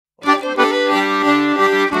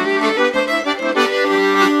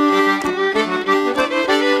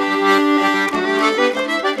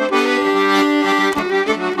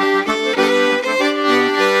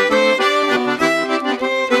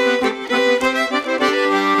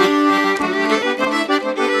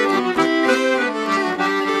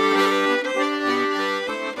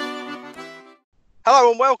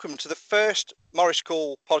Hello and welcome to the first Morris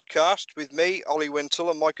Call podcast with me, Ollie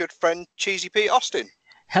Wintle, and my good friend Cheesy Pete Austin.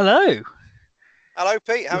 Hello. Hello,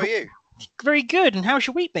 Pete. How are you? Very good. And how's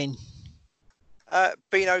your week been?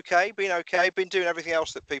 Been okay. Been doing everything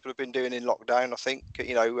else that people have been doing in lockdown, I think.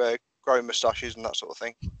 Growing moustaches and that sort of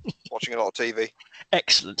thing. Watching a lot of TV.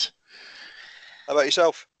 Excellent. How about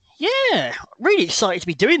yourself? Yeah, really excited to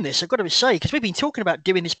be doing this, I've got to say, because we've been talking about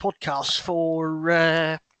doing this podcast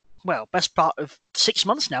for, best part of 6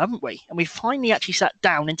 months now, haven't we? And we finally actually sat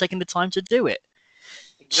down and taken the time to do it.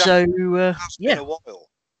 Exactly. So, It's been a while.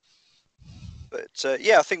 But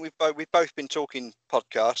I think we've both been talking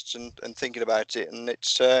podcasts and thinking about it, and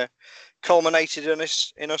it's culminated in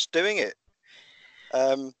us doing it.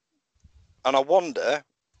 And I wonder,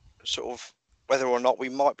 sort of, whether or not we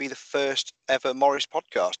might be the first ever Morris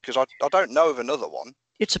podcast, because I don't know of another one.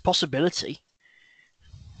 It's a possibility.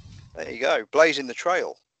 There you go, blazing the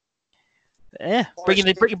trail. Yeah,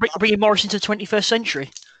 bringing Morris into the 21st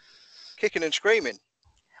century. Kicking and screaming.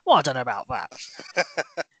 Well, I don't know about that.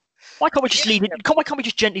 Why can't we just lead it? Why can't we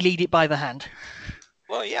just gently lead it by the hand?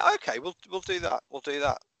 Well, yeah, okay, we'll do that. We'll do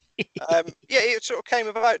that. It sort of came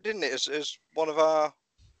about, didn't it, as one of our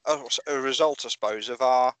a result, I suppose, of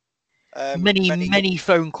our many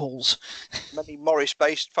phone calls. Many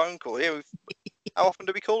Morris-based phone calls. Yeah, how often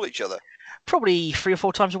do we call each other? Probably 3 or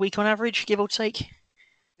 4 times a week on average, give or take.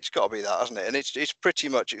 It's got to be that, hasn't it? And it's pretty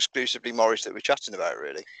much exclusively Morris that we're chatting about,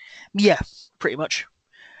 really. Yeah, pretty much.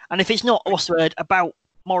 And if it's not about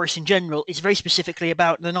Morris in general, it's very specifically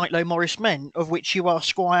about the Nightlow Morris men, of which you are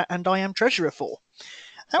Squire and I am Treasurer for.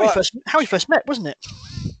 How we first met, wasn't it?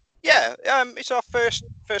 Yeah, it's our first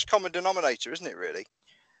common denominator, isn't it, really?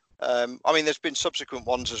 I mean, there's been subsequent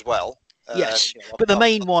ones as well. Yes, but the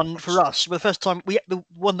main one for us, the first time the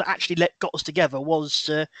one that actually got us together was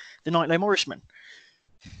the Nightlow Morris men.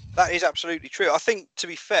 That is absolutely true. I think, to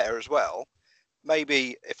be fair as well,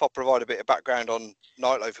 maybe if I provide a bit of background on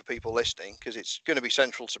Nightlow for people listening, because it's going to be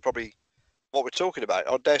central to probably what we're talking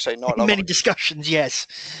about. I dare say Nightlow. Many discussions, yes.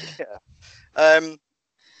 Yeah.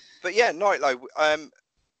 But yeah, Nightlow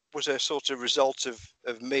was a sort of result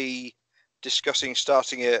of me discussing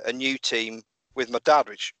starting a new team with my dad,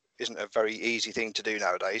 which isn't a very easy thing to do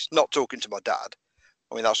nowadays. Not talking to my dad.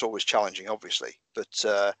 I mean, that's always challenging, obviously.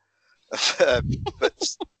 But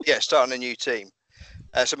yeah, starting a new team.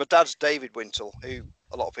 So my dad's David Wintle, who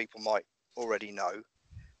a lot of people might already know.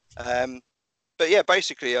 But yeah,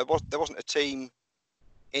 basically, there wasn't a team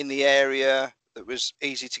in the area that was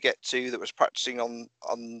easy to get to, that was practicing on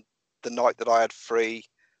the night that I had free.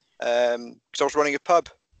 Because I was running a pub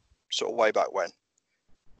sort of way back when.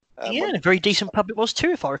 A very decent pub it was too,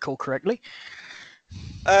 if I recall correctly.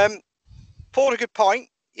 Poured a good pint,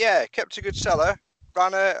 yeah, kept a good cellar,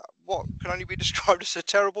 ran what can only be described as a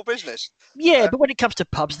terrible business. Yeah, but when it comes to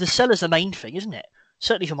pubs, the cellar's the main thing, isn't it?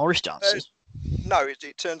 Certainly for Morris dancers. No, it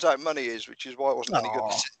turns out money is, which is why it wasn't any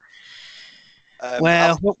good.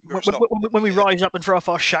 Well, when we rise up and throw off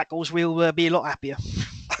our shackles, we'll be a lot happier.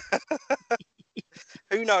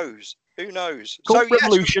 Who knows? Call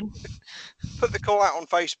revolution. Put the call out on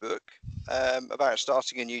Facebook about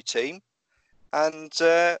starting a new team, and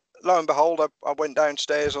lo and behold, I went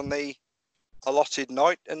downstairs on the allotted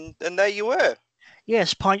night, and there you were.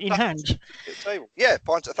 Yes, pint in hand. Table. Yeah,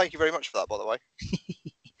 pint. Thank you very much for that, by the way.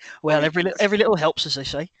 Well, every little helps, as they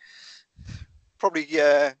say. Probably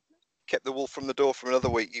kept the wolf from the door for another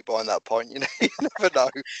week. You buying that pint, you never know.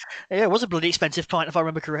 Yeah, it was a bloody expensive pint, if I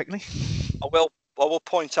remember correctly. I will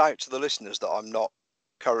point out to the listeners that I'm not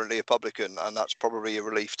currently a publican, and that's probably a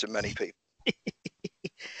relief to many people.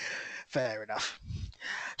 Fair enough.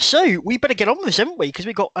 So we better get on with this, haven't we? Because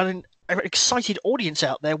we've got an excited audience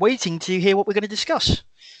out there waiting to hear what we're going to discuss.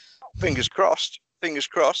 Fingers crossed.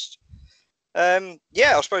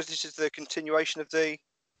 Yeah, I suppose this is the continuation of the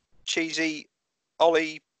cheesy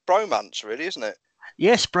Ollie bromance, really, isn't it?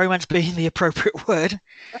 Yes, bromance being the appropriate word.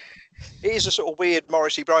 It is a sort of weird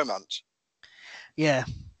Morrissey bromance. Yeah.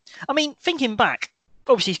 I mean, thinking back,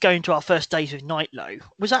 obviously going to our first days with Nightlow,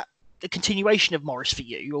 was that a continuation of Morris for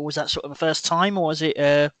you, or was that sort of the first time, or was it,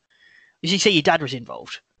 did you say your dad was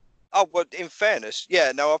involved? Oh, well, in fairness,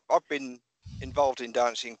 yeah, no, I've been involved in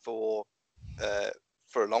dancing for a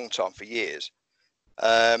long time, for years.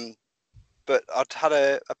 But I'd had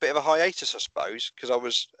a bit of a hiatus, I suppose, because I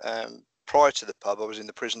was, prior to the pub, I was in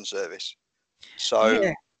the prison service. So,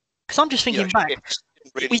 yeah, because I'm just thinking back.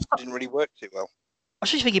 It didn't really work too well. I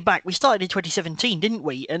was just thinking back, we started in 2017, didn't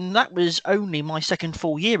we? And that was only my second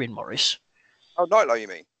full year in Morris. Oh, Nightlow, you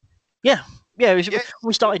mean? Yeah. When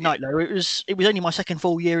we started Nightlow, it was only my second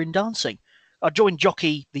full year in dancing. I joined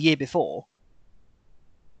Jockey the year before.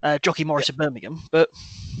 Jockey Morris of Birmingham, but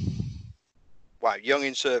wow, young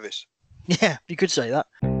in service. Yeah, you could say that.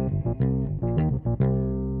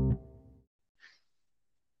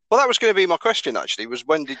 Well, that was going to be my question. Actually, was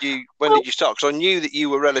when did you start? Because I knew that you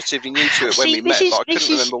were relatively new to it when we met, but I couldn't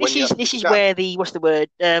remember when you. This is where the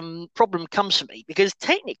problem comes for me, because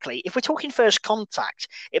technically, if we're talking first contact,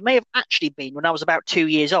 it may have actually been when I was about 2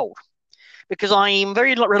 years old, because I'm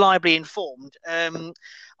very reliably informed.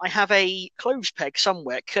 I have a clothes peg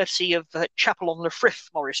somewhere, courtesy of Chapel on the Frith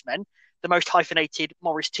Morris men, the most hyphenated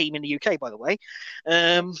Morris team in the UK, by the way.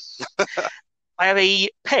 I have a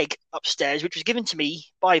peg upstairs, which was given to me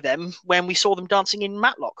by them when we saw them dancing in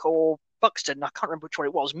Matlock or Buxton. I can't remember which one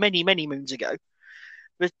it was, many, many moons ago.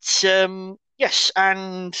 But yes,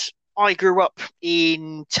 and I grew up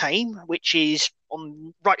in Thame, which is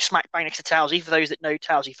on right smack bang next to Towsey, for those that know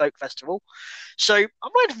Towsey Folk Festival. So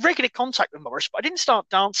I had regular contact with Morris, but I didn't start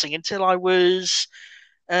dancing until I was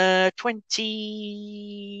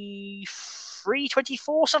 23,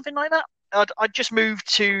 24, something like that. I'd just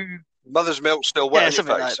moved to... Mother's milk still wet on your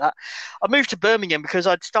something face. like that. I moved to Birmingham because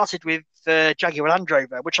I'd started with Jaguar Land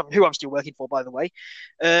Rover, who I'm still working for, by the way.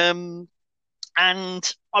 And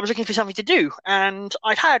I was looking for something to do, and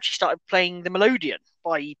I had actually started playing the Melodeon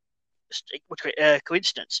by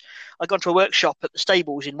coincidence. I'd gone to a workshop at the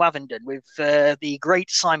stables in Wavendon with the great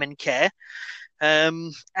Simon Kerr,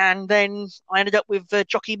 and then I ended up with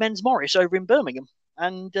Jockey Men's Morris over in Birmingham,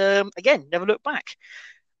 and again, never looked back.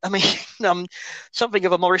 I mean, something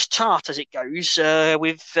of a Morris tart as it goes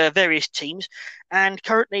with various teams, and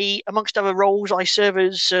currently, amongst other roles, I serve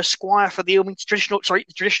as squire for the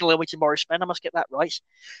traditional Ilmington Morris men. I must get that right,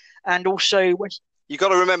 and also you got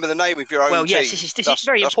to remember the name of your own. Well, team. Yes, this is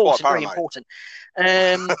very important. Very important.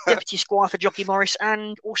 Deputy squire for Jockey Morris,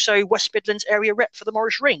 and also West Midlands area rep for the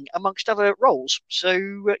Morris Ring, amongst other roles.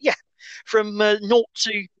 So from 0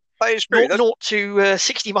 to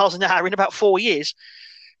 60 miles an hour in about 4 years.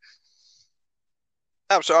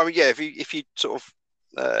 Absolutely. I mean, if you sort of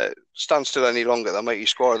stand still any longer, they'll make you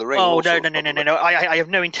squire of the ring. Oh, no. I have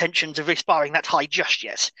no intentions of aspiring that high just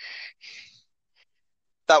yet.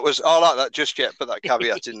 I like that just yet, put that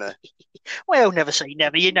caveat in there. Well, never say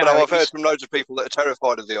never, you know. But I've heard from loads of people that are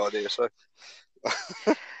terrified of the idea, so.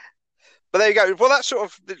 But there you go. Well, that sort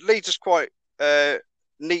of leads us quite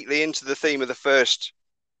neatly into the theme of the first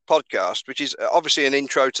podcast, which is obviously an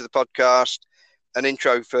intro to the podcast, an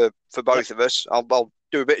intro for both of us. I'll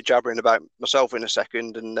do a bit of jabbering about myself in a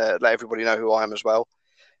second and let everybody know who I am as well.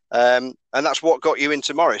 And that's what got you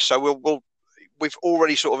into Morris. So we've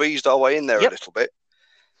already sort of eased our way in there a little bit.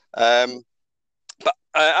 But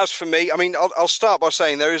as for me, I mean, I'll start by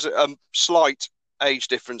saying there is a slight age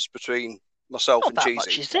difference between myself and Cheesy. Not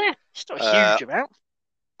that much, is there? It's not a huge amount.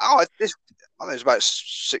 I think it's about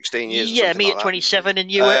 16 years. Yeah, me at 27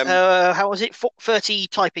 and you at, how was it? 30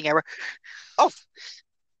 typing error. Oh,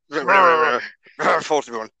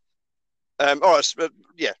 41. All right,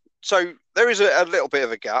 so there is a little bit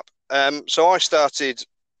of a gap. So I started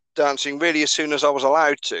dancing really as soon as I was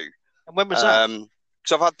allowed to. And when was that?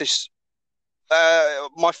 Because I've had this.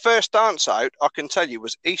 My first dance out, I can tell you,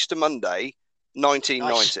 was Easter Monday,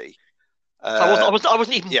 1990. Nice. I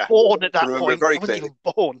wasn't even born at that point. I wasn't even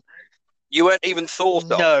born. You weren't even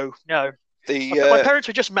thought of. No. My parents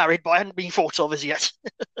were just married, but I hadn't been thought of as yet.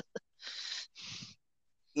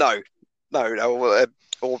 No,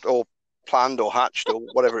 or planned or hatched or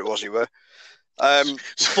whatever it was you were.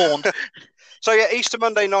 Spawned. So yeah, Easter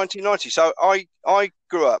Monday, 1990. So I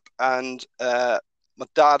grew up, and my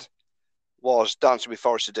dad was dancing with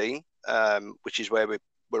Forester Dean, which is where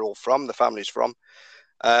we're all from. The family's from,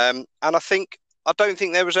 and I don't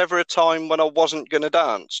think there was ever a time when I wasn't going to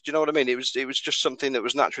dance. Do you know what I mean? It was just something that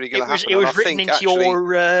was naturally going to happen. It was written into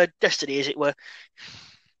your destiny, as it were.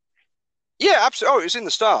 Yeah, absolutely. Oh, it was in the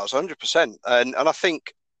stars, 100%. And I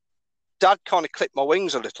think Dad kind of clipped my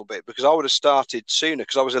wings a little bit, because I would have started sooner,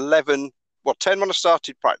 because I was 10 when I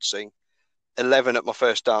started practicing, 11 at my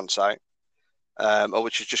first dance out,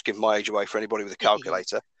 which is just giving my age away for anybody with a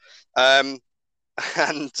calculator. And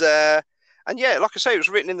yeah, like I say, it was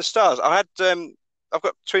written in the stars. I've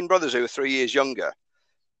got twin brothers who are 3 years younger,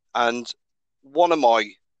 and one of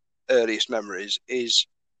my earliest memories is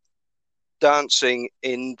dancing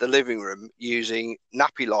in the living room using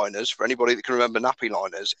nappy liners, for anybody that can remember nappy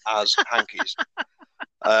liners, as hankies.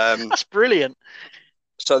 That's brilliant.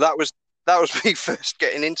 So that was me first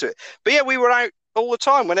getting into it. But yeah, we were out all the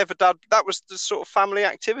time whenever Dad. That was the sort of family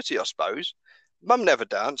activity, I suppose. Mum never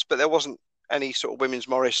danced, but there wasn't any sort of women's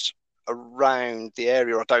Morris around the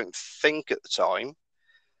area, I don't think, at the time.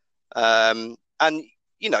 And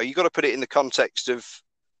you got to put it in the context of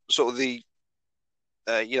sort of the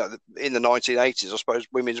in the 1980s, I suppose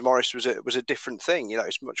women's Morris was a different thing.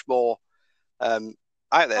 It's much more out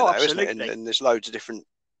there now, absolutely. isn't it? And there's loads of different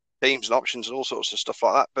teams and options and all sorts of stuff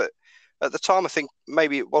like that. But at the time, I think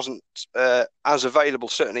maybe it wasn't as available,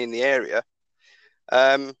 certainly in the area.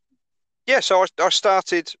 So I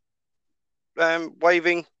started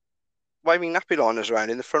waving nappy liners around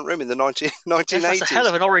in the front room in the 1980s. Yes, that's a hell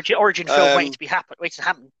of an origin film waiting to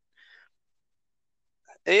happen.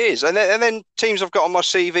 It is, and then teams I've got on my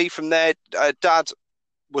CV from there. Dad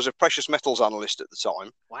was a precious metals analyst at the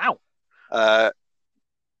time. Wow.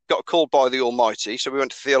 Got called by the Almighty, so we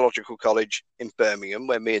went to Theological College in Birmingham,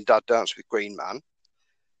 where me and Dad danced with Green Man,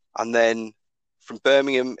 and then from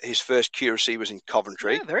Birmingham, his first curacy was in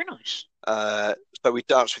Coventry. Yeah, very nice. So we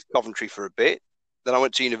danced with Coventry for a bit. Then I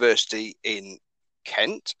went to university in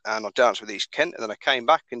Kent, and I danced with East Kent, and then I came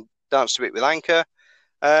back and danced a bit with Anchor.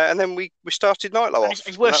 And then we started Nightlow off.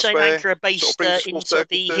 It's worth saying Anchor are based in sort of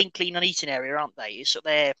the to... Hinckley Nuneaton area, aren't they? So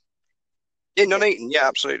they're in Nuneaton, yeah,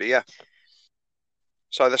 absolutely, yeah.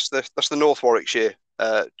 So that's the North Warwickshire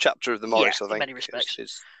chapter of the Morris, I think. In many respects.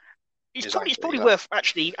 It's probably that. Worth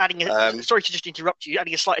actually adding. Sorry to just interrupt you.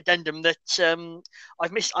 Adding a slight addendum that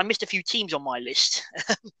I missed a few teams on my list.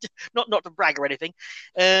 not to brag or anything,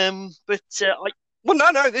 but I.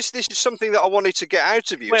 Well, no. This is something that I wanted to get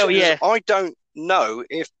out of you. Well, yeah. I don't know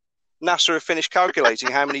if NASA have finished calculating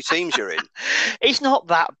how many teams you're in. It's not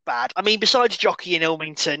that bad. I mean, besides Jockey and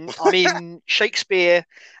Ilmington, I'm in Shakespeare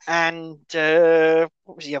and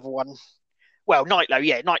what was the other one? Well, Nightlow,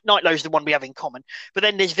 yeah. Nightlow's the one we have in common. But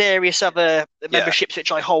then there's various other memberships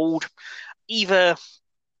which I hold. We do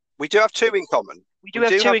have two in common. We do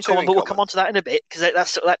have two in common, but we'll come on to that in a bit because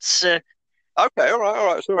that's. Okay, all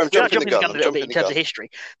right. So I'm jumping the gun a little bit in terms of history,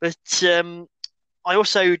 but I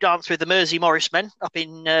also dance with the Mersey Morris men up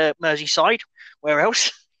in Merseyside. Where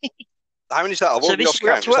else? How many is that?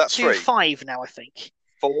 We're up to 5 now, I think.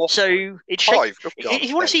 4. So it's 5. If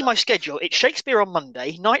you want to see my schedule, it's Shakespeare on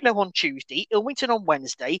Monday, Nightlow on Tuesday, Ilmington on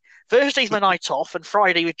Wednesday, Thursday's my night off, and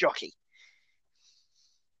Friday with Jockey.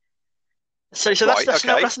 So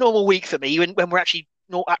that's a normal week for me when we're actually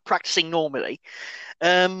not practicing normally.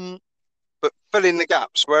 But fill in the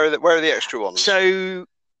gaps. Where are the extra ones? So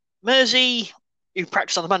Mersey, who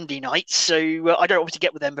practice on the Monday nights, so I don't obviously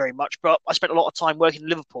get with them very much, but I spent a lot of time working in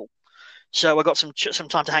Liverpool. So I got some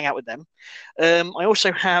time to hang out with them. I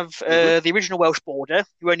also have the original Welsh Border,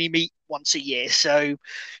 who only meet once a year. So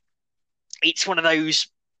it's one of those.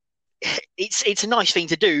 It's a nice thing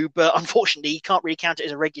to do, but unfortunately, you can't really count it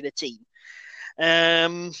as a regular team.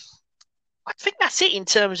 I think that's it in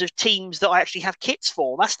terms of teams that I actually have kits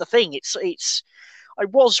for. That's the thing. I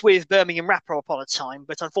was with Birmingham Rapper upon a time,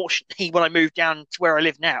 but unfortunately, when I moved down to where I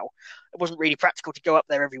live now, it wasn't really practical to go up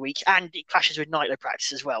there every week, and it clashes with Nightlow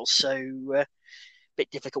practice as well, so a bit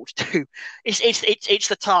difficult to do. It's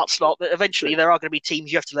the tart slot that eventually there are going to be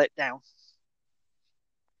teams you have to let down,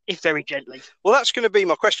 if very gently. Well, that's going to be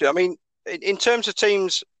my question. I mean, in terms of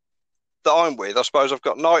teams that I'm with, I suppose I've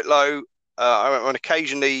got Nightlow. I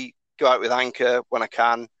occasionally go out with Anchor when I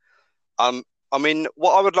can. I mean,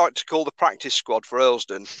 what I would like to call the practice squad for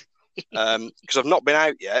Earlsdon, because I've not been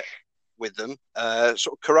out yet with them.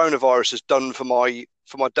 Sort of coronavirus has done for my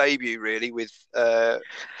debut really with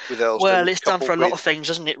Earlsdon. Well, it's done for a lot of things,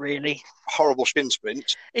 hasn't it? Really, horrible shin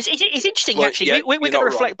sprints. It's interesting actually. Yeah, we're going to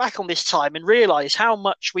reflect back on this time and realise how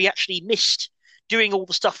much we actually missed doing all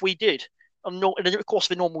the stuff we did in the course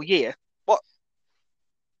of a normal year. What?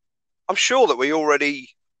 I'm sure that we already.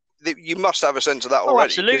 You must have a sense of that already. Oh,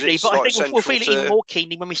 absolutely. But I think we'll feel it even more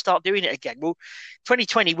keenly when we start doing it again.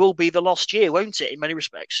 2020 will be the lost year, won't it, in many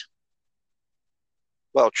respects?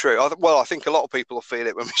 Well, true. I think a lot of people will feel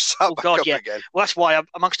it when we start back up again. Well, that's why,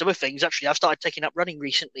 amongst other things, actually, I've started taking up running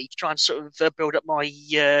recently to try and sort of build up my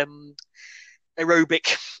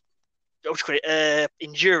aerobic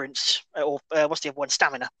endurance, or what's the other one?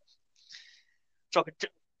 Stamina. So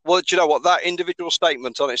Well, do you know what? That individual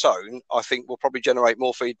statement on its own, I think, will probably generate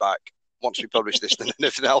more feedback once we publish this than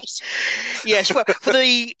anything else. Yes, well, for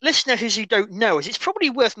the listeners who don't know us, it's probably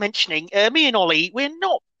worth mentioning, me and Ollie, we're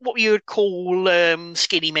not what you would call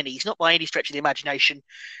skinny minis, not by any stretch of the imagination.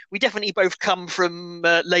 We definitely both come from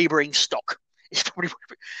labouring stock. It's probably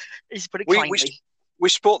put it kindly. We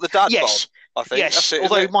sport the dad bod, I think. Yes, that's it,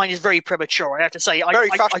 although mine is very premature. I have to say, I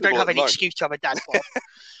don't have any excuse to have a dad bod.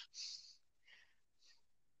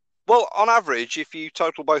 Well, on average, if you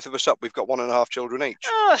total both of us up, we've got 1.5 children each.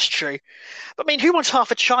 Oh, that's true. But I mean, who wants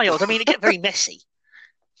half a child? I mean, it gets very messy.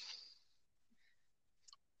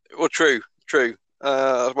 Well, true.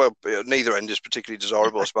 Well, neither end is particularly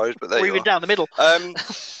desirable, I suppose. But there or you even are. Down the middle.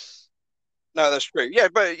 No, that's true. Yeah,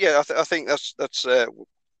 but yeah, I think that's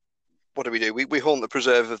what do we do? We haunt the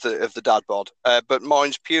preserve of the dad bod, but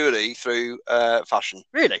mine's purely through fashion.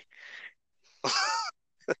 Really?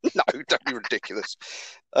 No, don't be ridiculous.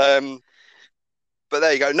 Um, but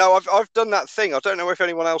there you go. No, I've done that thing. I don't know if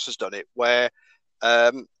anyone else has done it, where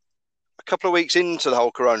a couple of weeks into the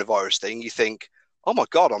whole coronavirus thing, you think, "Oh my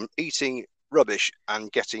God, I'm eating rubbish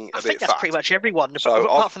and getting a bit fat." I think that's pretty much everyone, So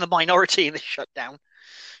apart from the minority in the shutdown.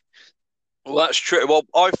 well, that's true. Well,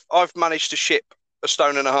 I've managed to ship a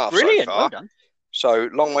stone and a half Brilliant, so far. well done. So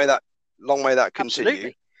long may that continue.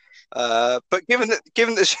 Absolutely. But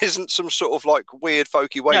given this isn't some sort of like weird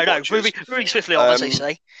folky Weight No, Watchers, moving swiftly on, as they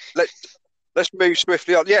say. let's move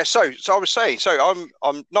swiftly on. Yeah, so I was saying,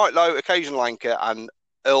 I'm Night Low, occasional anchor, and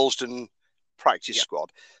Earlsdon practice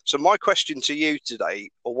squad. So my question to you today,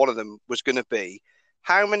 or one of them, was going to be,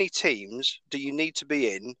 how many teams do you need to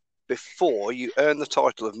be in before you earn the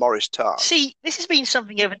title of Morris Tarn? See, this has been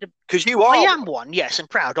something because you are. I am one, yes, and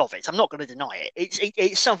proud of it. I'm not going to deny it.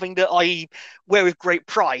 It's something that I wear with great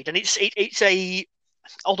pride, and it's a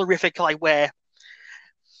honorific I wear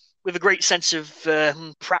with a great sense of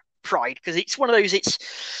pride, because it's one of those. It's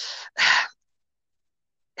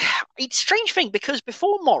a strange thing, because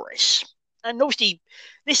before Morris, and obviously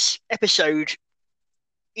this episode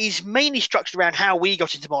is mainly structured around how we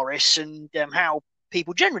got into Morris and how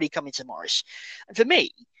people generally come into Morris. And for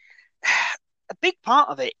me, a big part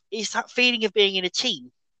of it is that feeling of being in a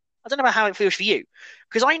team. I don't know about how it feels for you,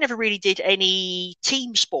 because I never really did any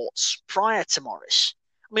team sports prior to Morris.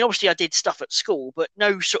 I mean, obviously I did stuff at school, but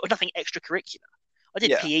nothing extracurricular. I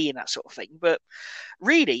did PE and that sort of thing, but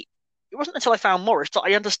really, it wasn't until I found Morris that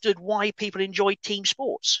I understood why people enjoyed team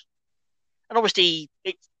sports. And obviously,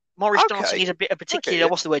 Morris dancing is a bit of particular,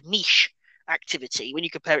 niche activity when you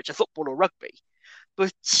compare it to football or rugby.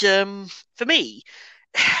 But for me,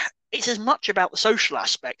 it's as much about the social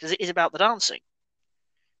aspect as it is about the dancing.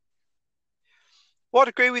 Well, I'd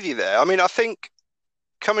agree with you there. I mean, I think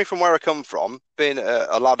coming from where I come from, being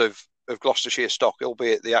a lad of Gloucestershire stock,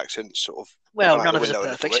 albeit the accent sort of... Well, none of us are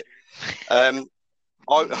perfect. I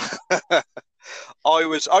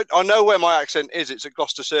know where my accent is. It's at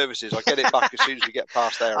Gloucester Services. I get it back as soon as we get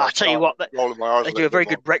past there. I'll tell you what, they do a very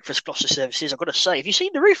good breakfast, Gloucester Services, I've got to say. Have you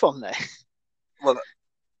seen the roof on there? Well,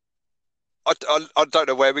 I don't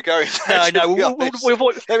know where we're going. No,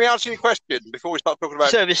 let me answer your question before we start talking about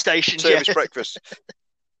service stations, breakfast.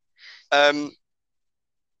 And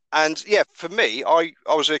yeah, for me, I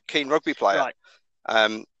was a keen rugby player,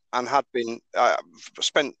 right. And had been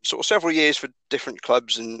spent sort of several years for different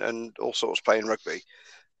clubs and all sorts playing rugby.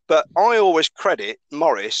 But I always credit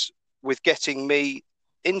Morris with getting me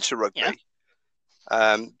into rugby,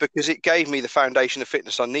 because it gave me the foundation of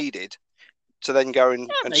fitness I needed to then go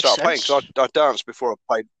and start playing. Because I danced before I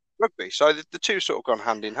played rugby, so the two sort of gone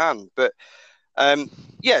hand in hand. But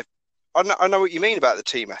yeah, I know what you mean about the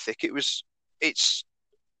team ethic. There's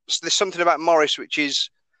something about Morris which is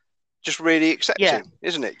just really accepting,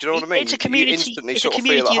 isn't it? Do you know what I mean? It's a community. It's a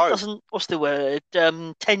community that doesn't, what's the word,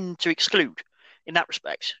 tend to exclude in that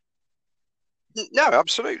respect. No,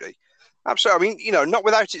 absolutely. Absolutely. I mean, not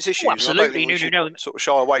without its issues. Absolutely. No. Sort of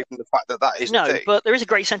shy away from the fact that is the thing. But there is a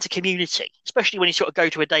great sense of community, especially when you sort of go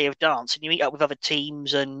to a day of dance and you meet up with other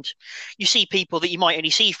teams and you see people that you might only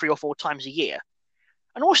see 3 or 4 times a year.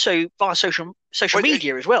 And also via social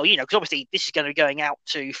media as well, because obviously this is going to be going out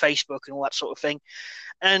to Facebook and all that sort of thing.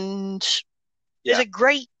 And there's a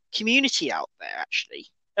great community out there, actually.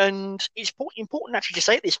 And it's important actually to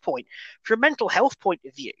say at this point, from a mental health point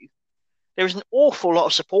of view, there is an awful lot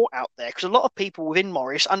of support out there, because a lot of people within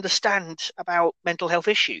Morris understand about mental health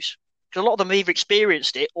issues. Because a lot of them have either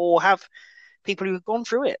experienced it or have people who have gone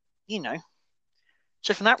through it,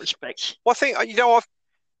 So from that respect... Well, I think,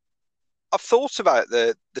 I've thought about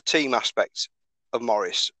the team aspect of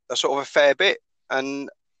Morris a sort of a fair bit. And,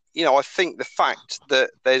 I think the fact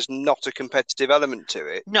that there's not a competitive element to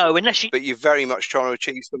it. No, but you're very much trying to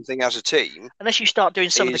achieve something as a team. Unless you start doing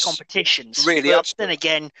some of the competitions. Really, but then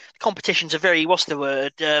again, the competitions are very, what's the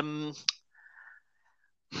word?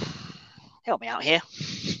 Help me out here.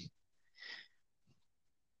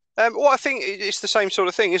 Well, I think it's the same sort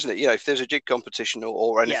of thing, isn't it? If there's a jig competition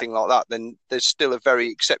or anything like that, then there's still a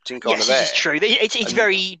very accepting kind of air. Yes, this is true. It's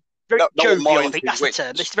very jovial, I think that's the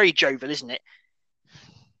term. It's very jovial, isn't it?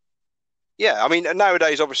 Yeah, I mean,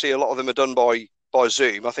 nowadays, obviously, a lot of them are done by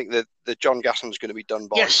Zoom. I think the John Gaston's going to be done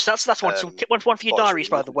by... Yes, that's one for your diaries,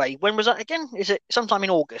 Zoom, by the way. When was that again? Is it sometime in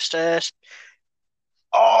August? Don't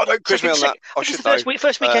quiz me on that. I should know.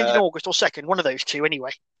 First weekend in August or second, one of those two,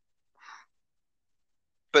 anyway.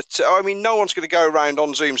 But I mean, no one's going to go around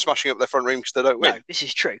on Zoom smashing up their front room because they don't win. No, this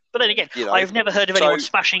is true. But then again, You know? I've never heard of anyone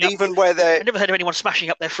smashing up. Even where they're, I've never heard of anyone smashing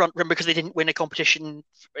up their front room because they didn't win a competition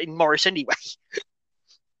in Morris anyway.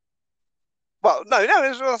 well, no,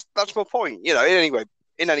 that's my point. You know, anyway,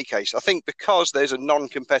 in any case, I think because there's a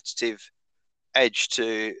non-competitive edge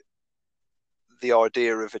to the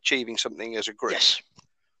idea of achieving something as a group, Yes.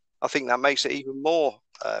 I think that makes it even more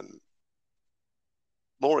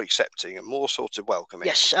accepting and more sort of welcoming.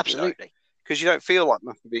 Yes, absolutely. Because you don't feel like you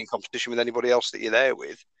have to be in competition with anybody else that you're there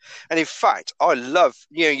with. And in fact, I love,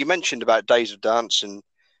 you mentioned about Days of Dance and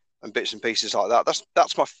bits and pieces like that.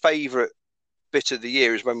 That's my favourite bit of the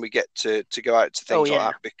year, is when we get to go out to things like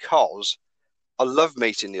that, because I love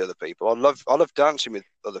meeting the other people. I love dancing with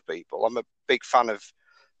other people. I'm a big fan of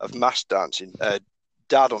mass dancing.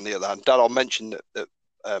 Dad, on the other hand, I'll mention that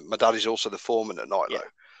my dad is also the foreman at Night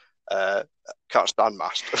Low. Can't stand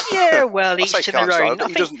mass. Yeah, well, each to their own.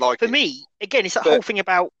 He doesn't like for it. me, again, it's that whole thing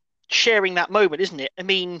about sharing that moment, isn't it? I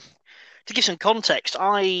mean, to give some context,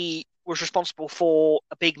 I was responsible for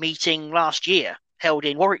a big meeting last year held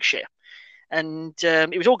in Warwickshire, and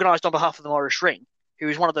it was organised on behalf of the Morris Ring, who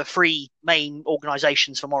is one of the 3 main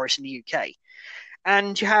organisations for Morris in the UK.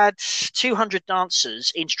 And you had 200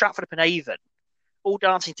 dancers in Stratford-upon-Avon all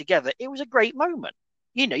dancing together. It was a great moment.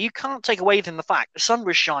 You know, you can't take away from the fact the sun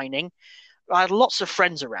was shining. I had lots of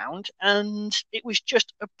friends around, and it was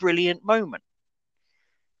just a brilliant moment.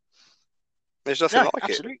 There's nothing like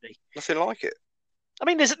absolutely. it. Nothing like it. I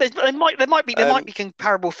mean, there might be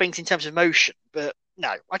comparable things in terms of motion, but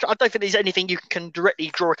no, I don't think there's anything you can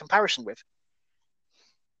directly draw a comparison with.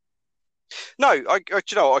 No, I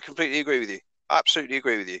completely agree with you. I absolutely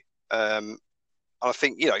agree with you. I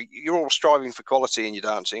think you're all striving for quality in your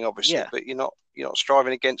dancing, obviously, but you're not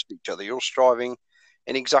striving against each other. You're all striving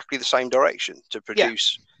in exactly the same direction to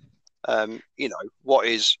produce, what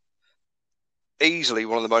is easily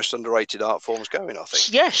one of the most underrated art forms going, I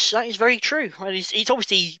think. Yes, that is very true. And it's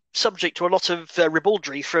obviously subject to a lot of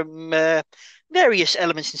ribaldry from various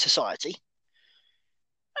elements in society.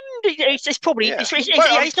 And it's probably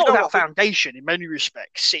it's not without foundation in many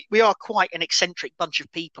respects. We are quite an eccentric bunch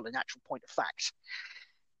of people, in actual point of fact.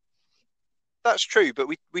 That's true, but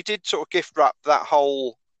we did sort of gift wrap that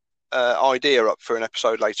whole idea up for an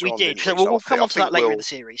episode later on. We did, so we'll come on to that later in the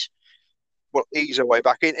series. We'll ease our way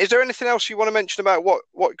back in. Is there anything else you want to mention about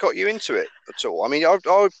what got you into it at all? I mean,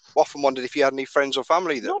 I've often wondered if you had any friends or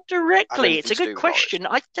family that... Not directly. It's a good question.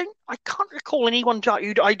 I can't recall anyone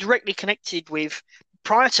who I directly connected with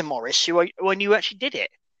prior to Morris who I knew actually did it.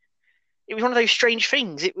 It was one of those strange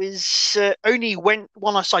things. It was only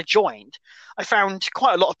once I joined, I found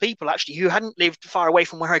quite a lot of people actually who hadn't lived far away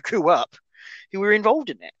from where I grew up who were involved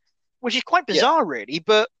in it, which is quite bizarre, really.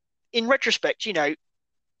 But in retrospect, I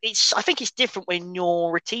think it's different when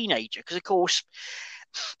you're a teenager, because of course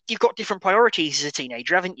you've got different priorities as a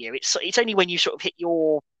teenager, haven't you? It's only when you sort of hit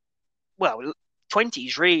your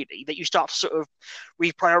 20s really that you start to sort of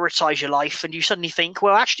reprioritize your life, and you suddenly think,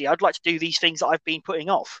 well, actually, I'd like to do these things that I've been putting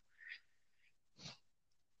off,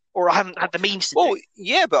 or I haven't had the means to do.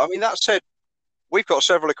 Yeah, but I mean, that said, we've got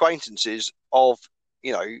several acquaintances of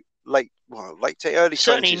late to early 20s.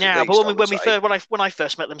 Certainly now, but when I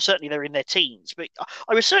first met them, certainly they're in their teens. But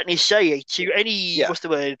I would certainly say to any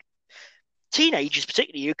teenagers,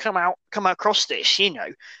 particularly who come across this,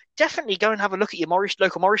 definitely go and have a look at your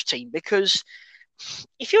local Morris team, because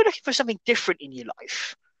if you're looking for something different in your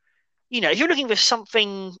life, if you're looking for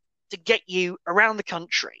something to get you around the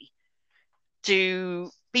country,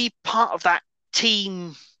 to be part of that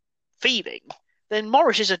team feeling, then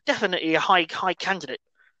Morris is definitely a high candidate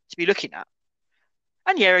to be looking at.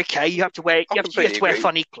 And you have to wear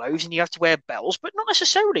funny clothes and you have to wear bells, but not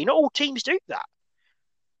necessarily. Not all teams do that.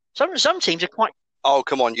 Some teams are quite. Oh,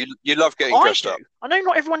 come on! You love getting dressed up. I know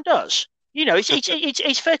not everyone does.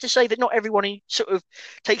 It's fair to say that not everyone sort of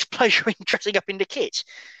takes pleasure in dressing up in the kit.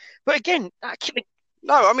 But again,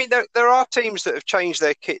 no, I mean there are teams that have changed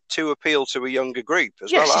their kit to appeal to a younger group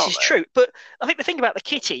as well. Yes, this is true. But I think the thing about the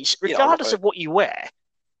kit is, regardless of what you wear,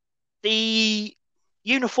 the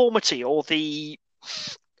uniformity or the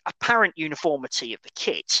apparent uniformity of the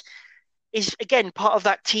kit is, again, part of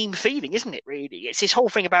that team feeling, isn't it, really? It's this whole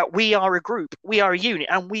thing about we are a group, we are a unit,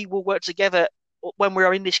 and we will work together when we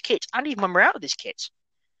are in this kit and even when we're out of this kit.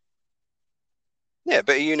 Yeah,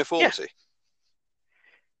 but a uniformity.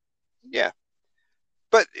 Yeah.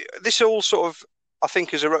 But this all sort of, I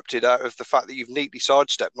think, has erupted out of the fact that you've neatly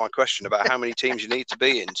sidestepped my question about how many teams you need to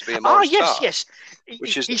be in to be a Morris star. Yes.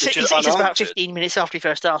 He said about 15 minutes after he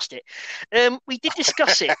first asked it. We did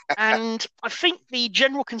discuss it, and I think the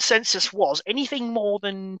general consensus was anything more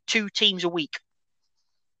than 2 teams a week.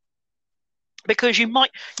 because you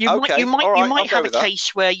might have a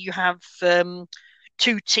case where you have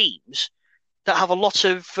two teams that have a lot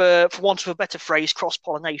of, for want of a better phrase,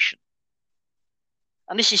 cross-pollination.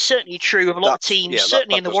 And this is certainly true of a lot of teams,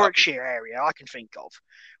 certainly in the Warwickshire area, I can think of.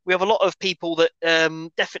 We have a lot of people that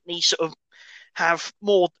definitely sort of have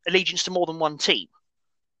more allegiance to more than one team.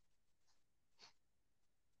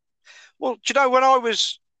 Well, do you know, when I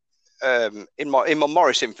was in my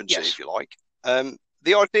Morris infancy, if you like,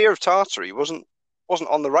 the idea of Tartary wasn't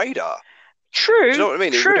on the radar. True. Do you know what I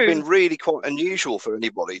mean? True. It would have been really quite unusual for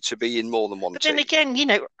anybody to be in more than one team. Then again, you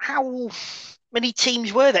know, how many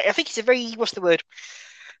teams were there? I think it's a very, what's the word?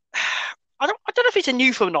 I don't know if it's a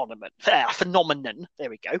new phenomenon. Phenomenon. There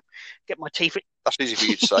we go. Get my teeth. That's easy for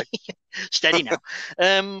you to say. Steady now.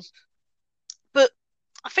 But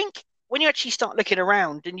I think when you actually start looking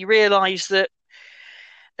around and you realise that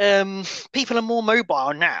people are more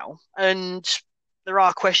mobile now, and there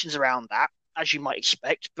are questions around that, as you might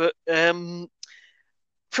expect. But from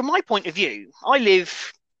my point of view, I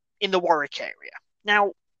live in the Warwick area.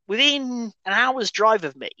 Now, within an hour's drive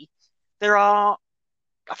of me, there are,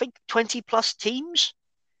 I think, 20 plus teams,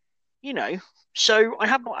 you know. So I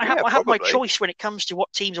have my choice when it comes to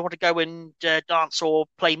what teams I want to go and dance or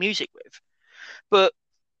play music with. But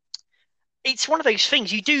it's one of those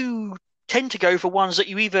things, you do tend to go for ones that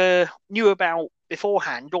you either knew about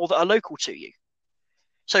beforehand or that are local to you.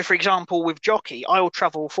 So, for example, with Jockey, I will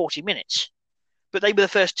travel 40 minutes, but they were the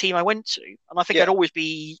first team I went to, and I think I'd always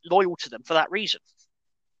be loyal to them for that reason.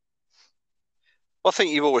 I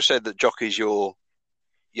think you've always said that Jockey's your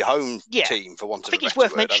home team, for want of a better word. I think it's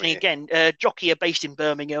worth mentioning again, Jockey are based in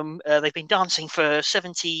Birmingham. They've been dancing for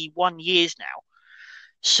 71 years now.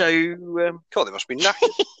 So, God, they must be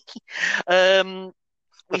knackered.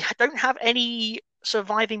 We don't have any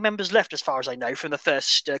surviving members left, as far as I know, from the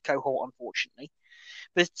first cohort, unfortunately.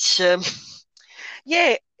 But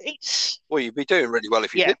it's. Well, you'd be doing really well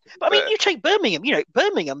if you did. But I mean, you take Birmingham. You know,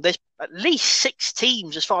 Birmingham. There's at least 6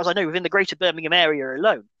 teams, as far as I know, within the greater Birmingham area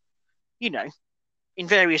alone. You know, in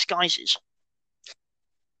various guises.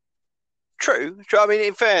 True. I mean,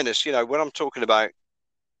 in fairness, you know, when I'm talking about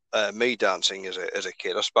me dancing as a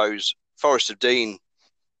kid, I suppose Forest of Dean,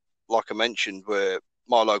 like I mentioned, were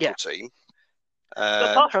my local team.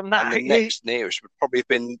 But apart from that, and the next nearest would probably have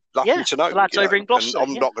been Lassington Oak. The lads over in Gloucester.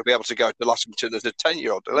 I'm not going to be able to go to Lassington as a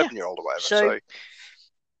 10-year-old, 11-year-old or whatever. So,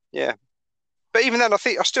 yeah. But even then, I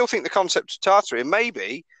still think the concept of Tartary, and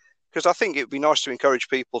maybe, because I think it would be nice to encourage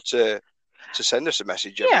people to send us a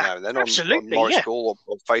message every now and then on Morris Call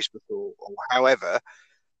or Facebook or however,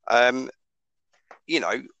 you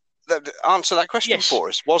know, answer that question for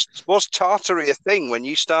us. Was Tartary a thing when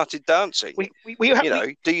you started dancing?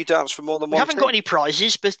 Do you dance for more than one? We haven't got any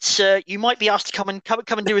prizes, but you might be asked to come and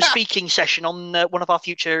do a speaking session on one of our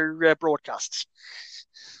future broadcasts.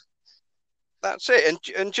 That's it.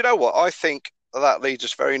 And do you know what? I think that leads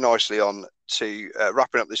us very nicely on to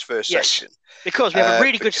wrapping up this first section. Because we have a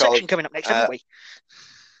really good section coming up next, haven't we?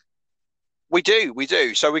 We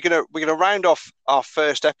do. So we're gonna round off our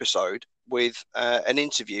first episode with an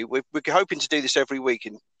interview. We're hoping to do this every week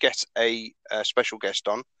and get a special guest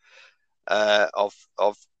on of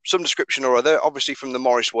some description or other, obviously from the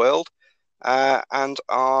Morris world. And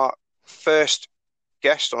our first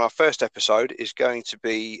guest on our first episode is going to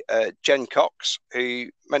be Jen Cox, who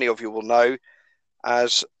many of you will know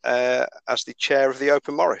as the chair of the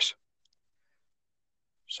Open Morris.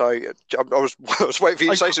 So I was waiting for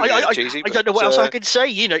you to say something, Cheesy. I don't know what else I could say.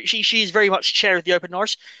 You know, she is very much chair of the Open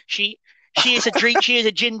Morris. She is a drink. She is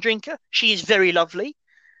a gin drinker. She is very lovely.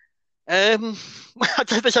 I don't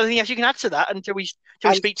know if there's anything else you can add to that until we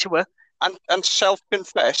speak to her. And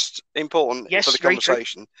self-confessed, important for the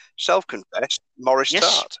conversation. Self-confessed Morris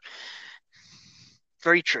Tart.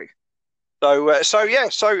 Very true. So I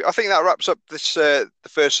think that wraps up this the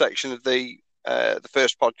first section of the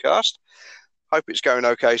first podcast. Hope it's going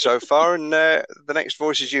okay so far, and the next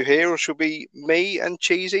voices you hear shall be me and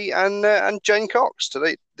Cheesy and Jane Cox,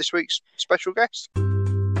 this week's special guest.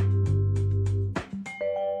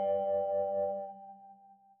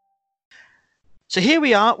 So here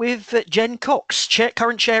we are with Jen Cox,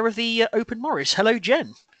 current chair of the Open Morris. Hello,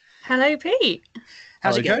 Jen. Hello, Pete.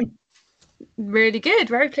 How's it going? Really good.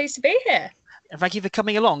 Very pleased to be here. And thank you for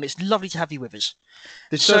coming along. It's lovely to have you with us.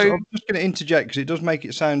 I'm just going to interject because it does make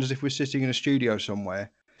it sound as if we're sitting in a studio somewhere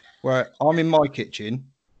where I'm in my kitchen.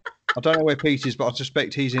 I don't know where Pete is, but I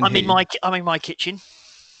suspect he's in I'm in my kitchen.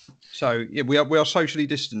 So yeah, we are socially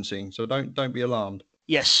distancing, so don't be alarmed.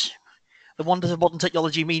 Yes. The wonders of modern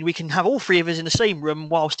technology mean we can have all three of us in the same room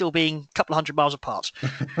while still being a couple of 100 miles apart.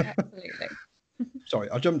 Absolutely. Sorry,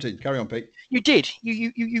 I jumped in. Carry on, Pete. You did.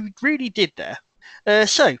 You really did there.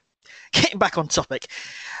 So, getting back on topic,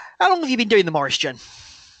 how long have you been doing the Morris, Jen?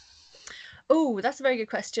 Oh, that's a very good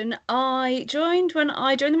question. I joined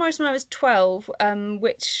the Morris when I was 12,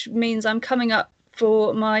 which means I'm coming up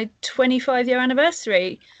for my 25-year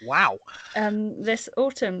anniversary. Wow. This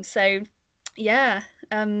autumn. So, yeah,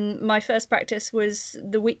 my first practice was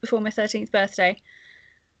the week before my 13th birthday.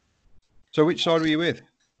 So which side were you with?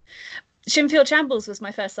 Shinfield Shambles was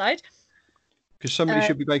my first side. Because somebody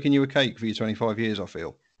should be baking you a cake for your 25 years, I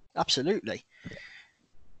feel. Absolutely.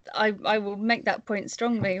 I will make that point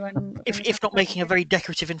strongly when If not making a very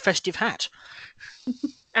decorative and festive hat.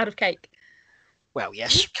 out of cake. Well,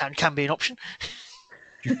 yes, can be an option.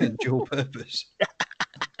 Dual purpose.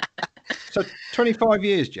 So 25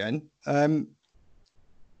 years, Jen.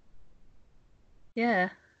 Yeah,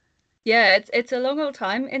 it's a long old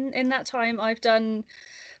time. In that time, I've done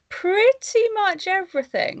pretty much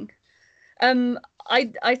everything.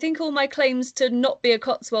 I think all my claims to not be a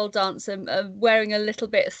Cotswold dancer are wearing a little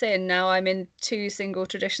bit thin now. I'm in 2 single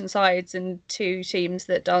tradition sides and 2 teams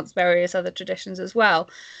that dance various other traditions as well.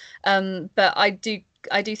 But I do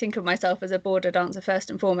think of myself as a border dancer first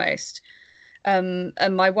and foremost. And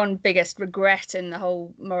my one biggest regret in the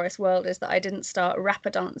whole Morris world is that I didn't start rapper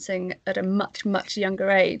dancing at a much, much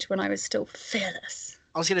younger age when I was still fearless.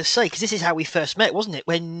 I was going to say, because this is how we first met, wasn't it?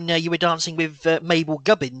 When you were dancing with Mabel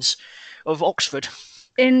Gubbins of Oxford.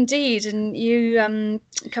 Indeed, and you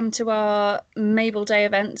come to our Mabel Day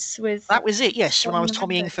events with... That was it, yes, when I was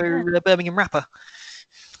tommying for Birmingham Rapper.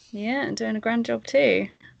 Yeah, and doing a grand job too.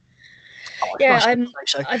 Oh, Yeah, nice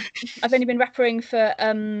so. I've only been rappering for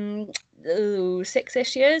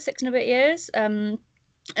 6-ish years, 6 and a bit years.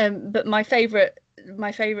 But my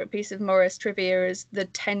favourite piece of Morris trivia is the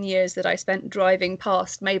 10 years that I spent driving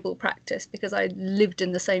past Mabel practice because I lived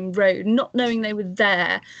in the same road, not knowing they were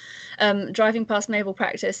there. Driving past Mabel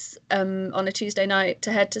practice on a Tuesday night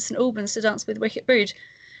to head to St Albans to dance with Wicket Brood,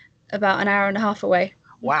 about an hour and a half away.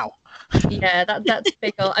 Wow. Yeah, that's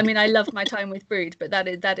big. I mean, I loved my time with Brood, but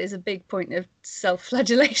that is a big point of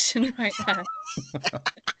self-flagellation right there.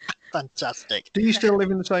 Fantastic. Do you still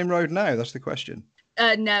live in the same road now? That's the question.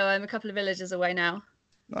 No, I'm a couple of villages away now.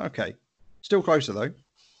 Okay. Still closer, though.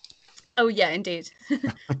 Oh, yeah, indeed.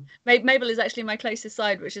 Mabel is actually my closest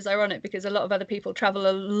side, which is ironic because a lot of other people travel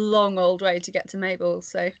a long old way to get to Mabel.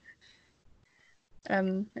 So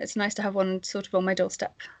it's nice to have one sort of on my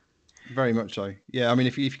doorstep. Very much so. Yeah, I mean,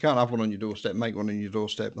 if you can't have one on your doorstep, make one on your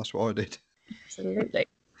doorstep. That's what I did. Absolutely.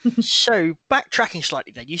 So, backtracking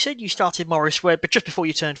slightly then, you said you started Morris, but just before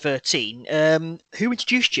you turned 13. Who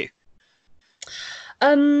introduced you?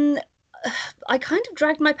 I kind of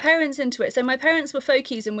dragged my parents into it. So my parents were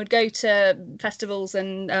folkies and would go to festivals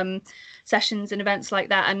and sessions and events like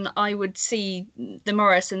that. And I would see the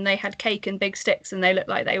Morris and they had cake and big sticks and they looked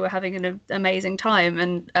like they were having an amazing time.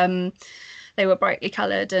 And they were brightly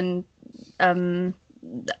coloured and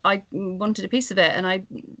I wanted a piece of it. And I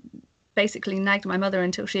basically nagged my mother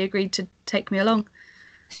until she agreed to take me along.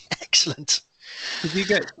 Excellent. Did you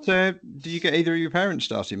get either of your parents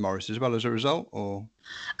started Morris as well as a result, or?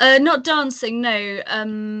 Not dancing,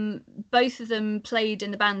 no. Both of them played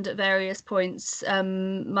in the band at various points.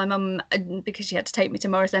 My mum, because she had to take me to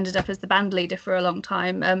Morris, ended up as the band leader for a long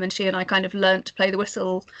time, and she and I kind of learnt to play the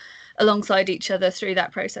whistle alongside each other through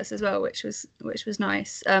that process as well, which was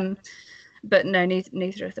nice. But no,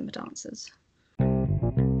 neither of them are dancers.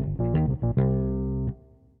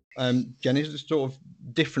 Jenny, it's a sort of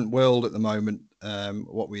different world at the moment,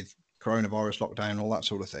 what with coronavirus lockdown, all that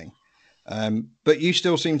sort of thing. But you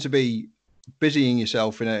still seem to be busying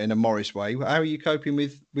yourself in a Morris way. How are you coping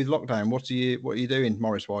with lockdown? What are you doing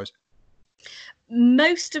Morris wise?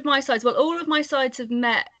 Most of my sides, well, all of my sides have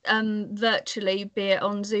met virtually, be it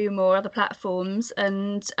on Zoom or other platforms,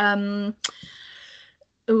 and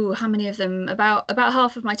how many of them? About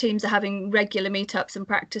half of my teams are having regular meetups and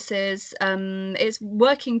practices. It's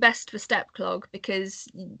working best for Step Clog because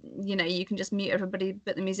you can just mute everybody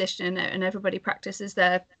but the musician, and everybody practices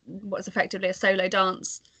their what's effectively a solo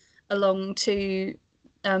dance along to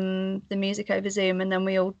the music over Zoom, and then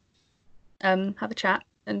we all have a chat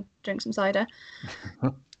and drink some cider.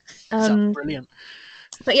 Sounds brilliant.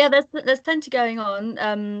 But yeah, there's plenty going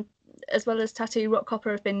on. As well as Tattoo, Rock Copper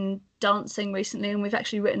have been dancing recently, and we've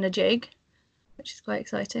actually written a jig, which is quite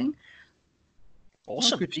exciting.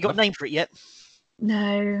 Awesome. Have you got a name for it yet?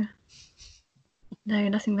 No,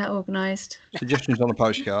 nothing that organised. Suggestions on a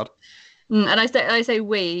postcard. And I say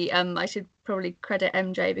we. I should probably credit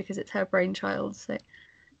MJ because it's her brainchild. So,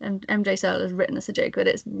 and MJ Searle has written us a jig, but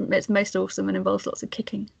it's most awesome and involves lots of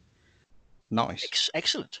kicking. Nice.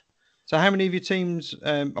 Excellent. So how many of your teams,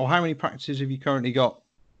 or how many practices have you currently got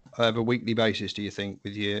of a weekly basis, do you think,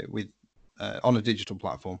 with on a digital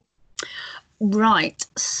platform? Right.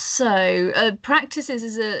 So practices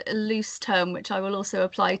is a loose term, which I will also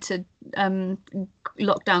apply to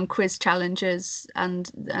lockdown quiz challenges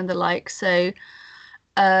and the like. So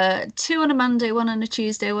 2 on a Monday, 1 on a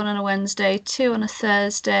Tuesday, 1 on a Wednesday, 2 on a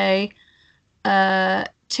Thursday, 2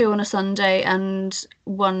 on a Sunday, and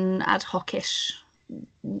 1 ad hoc-ish,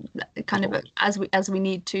 kind of as we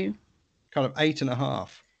need to. Kind of 8.5.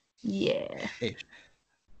 Yeah. Ish.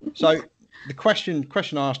 So the question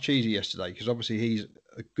I asked Cheesy yesterday, because obviously he's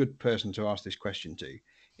a good person to ask this question to,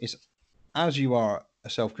 is, as you are a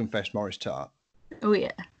self-confessed Morris Tart, Oh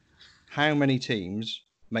yeah. how many teams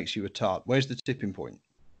makes you a tart? Where's the tipping point?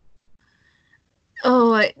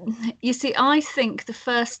 Oh, you see, I think the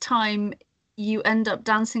first time you end up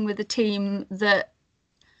dancing with a team that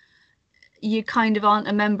you kind of aren't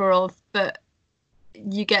a member of, but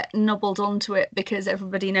you get nobbled onto it because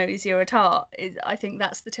everybody knows you're a tart, I think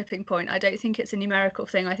that's the tipping point. I don't think it's a numerical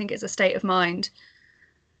thing. I think it's a state of mind.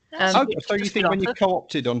 So you think when you're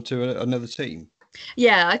co-opted onto another team?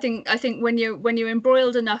 Yeah, I think when you're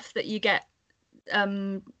embroiled enough that you get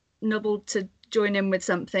nobbled to join in with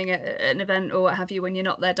something at an event or what have you, when you're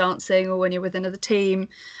not there dancing or when you're with another team,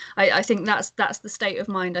 I think that's the state of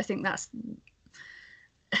mind. I think that's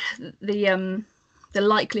the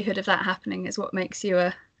likelihood of that happening is what makes you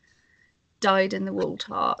a dyed-in-the-wool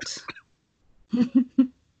tart.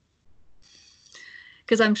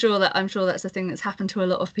 Because I'm sure that's a thing that's happened to a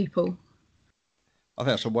lot of people. I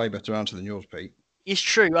think that's a way better answer than yours, Pete. It's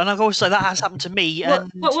true, and I've also that has happened to me.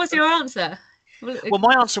 What was your answer? Well,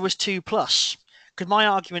 my answer was 2+, because my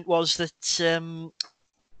argument was that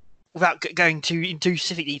without going into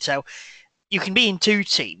specific detail, you can be in 2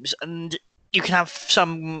 teams and you can have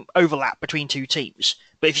some overlap between 2 teams.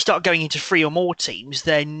 But if you start going into 3 or more teams,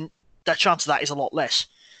 then the chance of that is a lot less.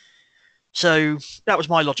 So that was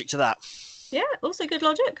my logic to that. Yeah, also good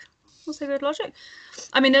logic.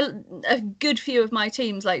 I mean, a good few of my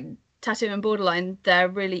teams, like Tattoo and Borderline, there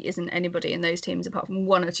really isn't anybody in those teams apart from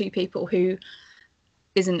 1 or 2 people who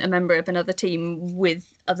isn't a member of another team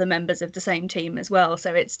with other members of the same team as well.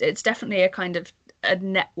 So it's definitely a kind of a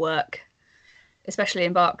network, especially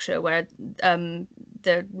in Berkshire, where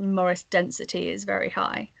the Morris density is very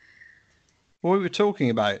high. Well, we were talking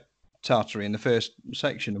about Tartary in the first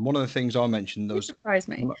section, and one of the things I mentioned was, surprised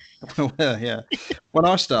me. Well, yeah, when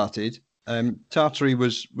I started, Tartary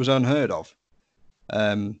was unheard of.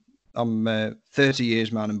 I'm 30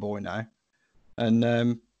 years man and boy now,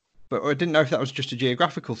 and but I didn't know if that was just a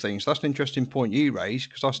geographical thing. So that's an interesting point you raised,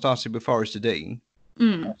 because I started with Forest of Dean,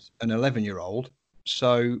 an 11-year-old.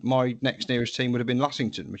 So my next nearest team would have been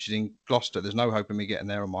Lassington, which is in Gloucester. There's no hope of me getting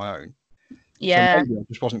there on my own. Yeah. So maybe I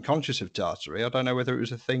just wasn't conscious of Tartary. I don't know whether it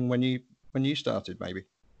was a thing when you started, maybe.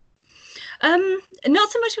 Not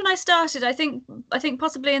so much when I started. I think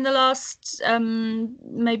possibly in the last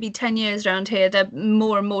maybe 10 years around here, there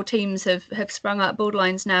more and more teams have sprung up.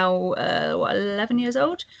 Borderline's now 11 years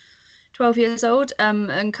old, 12 years old,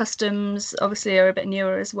 and Customs obviously are a bit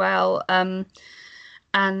newer as well.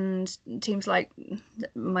 And teams like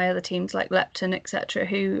my other teams like Lepton, etc.,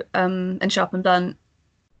 who and Sharp and Blunt,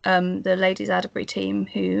 the ladies Adderbury team,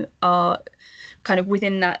 who are kind of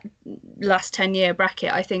within that last 10-year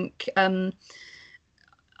bracket. I think the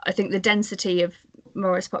density of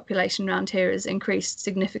Morris population around here has increased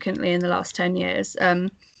significantly in the last 10 years.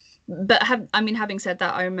 But having said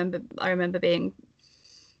that, I remember being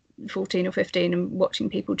 14 or 15 and watching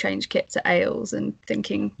people change kits at Ailes and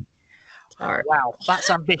thinking, wow, that's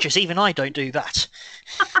ambitious. Even I don't do that.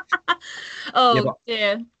 Oh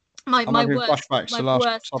yeah, my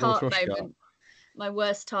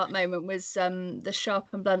worst tart moment was the Sharp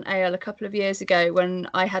and Blunt Ale a couple of years ago, when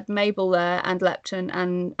I had Mabel there and Lepton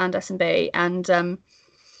and S&B, and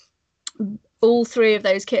all 3 of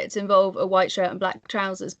those kits involve a white shirt and black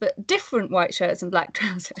trousers, but different white shirts and black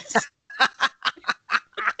trousers.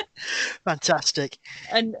 Fantastic.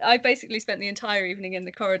 And I basically spent the entire evening in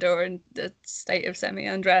the corridor in a state of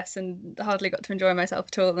semi-undress and hardly got to enjoy myself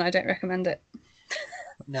at all, and I don't recommend it.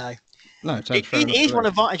 No. It is one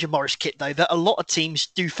advantage of Morris kit, though, that a lot of teams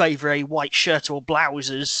do favour a white shirt or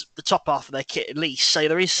blouse as the top half of their kit at least, so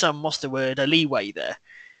there is some, what's the word, a leeway there.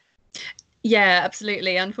 Yeah,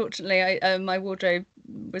 absolutely. Unfortunately, my wardrobe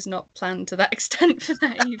was not planned to that extent for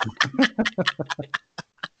that evening.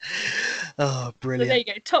 Oh, brilliant. So there you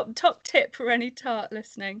go. Top tip for any tart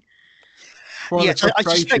listening. Well, yeah, the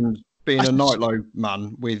frustration being a Nightlow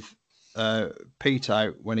man with Pete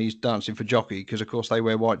out when he's dancing for Jockey, because of course they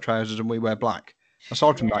wear white trousers and we wear black.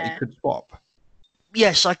 Aside from that, you could swap.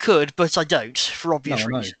 Yes, I could, but I don't for obvious No, I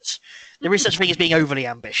know. reasons. There is such a thing as being overly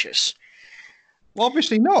ambitious. Well,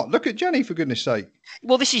 obviously not. Look at Jenny, for goodness sake.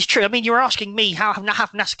 Well, this is true. I mean, you're asking me how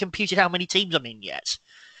have NASA computed how many teams I'm in yet?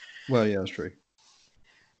 Well, yeah, that's true.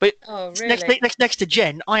 But Oh, really? next to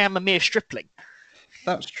Jen, I am a mere stripling.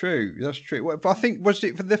 That's true. That's true. Well, I think, was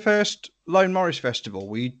it for the first Lone Morris Festival?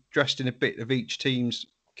 Were you dressed in a bit of each team's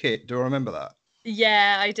kit? Do I remember that?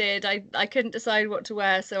 Yeah, I did. I couldn't decide what to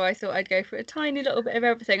wear, so I thought I'd go for a tiny little bit of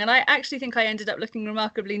everything. And I actually think I ended up looking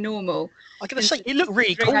remarkably normal. I'm going to say, it looked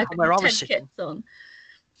really cool considering from where I had was 10 sitting. kits on.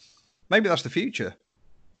 Maybe that's the future.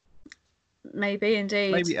 Maybe,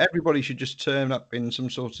 indeed. Maybe everybody should just turn up in some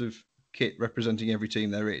sort of kit representing every team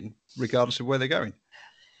they're in, regardless of where they're going.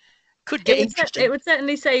 Could get interesting. It would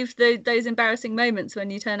certainly save those embarrassing moments when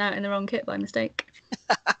you turn out in the wrong kit by mistake.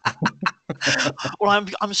 Well,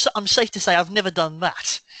 I'm safe to say I've never done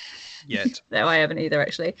that. Yet. No, I haven't either,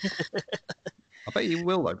 actually. I bet you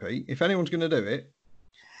will, though, Pete. If anyone's going to do it,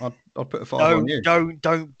 I'd put a 5 No, on you.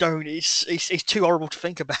 don't. It's too horrible to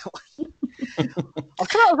think about. I've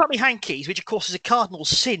come out without my hankies, which of course is a cardinal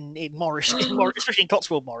sin in Morris, especially in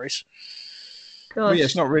Cotswold Morris. Gosh. Well, yeah,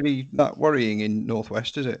 it's not really that worrying in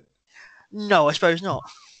Northwest, is it? No, I suppose not.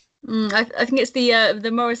 I think it's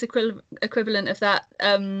the Morris equivalent of that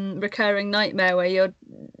recurring nightmare where you're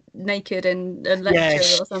naked in a lecture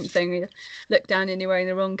Yes. or something. You look down and you're wearing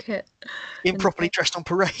the wrong kit. Improperly dressed on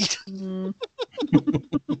parade. Mm.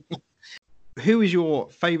 Who is your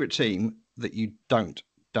favourite team that you don't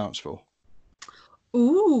dance for?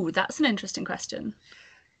 Ooh, that's an interesting question.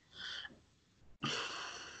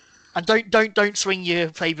 And don't swing your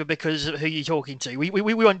favour because of who you're talking to. We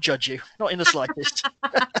won't judge you, not in the slightest.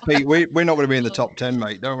 Pete, we're not going to be in the top 10,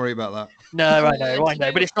 mate. Don't worry about that. No, I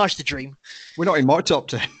know, but it's nice to dream. We're not in my top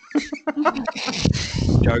 10.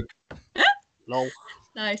 Joke. Lol.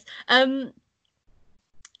 Nice. That's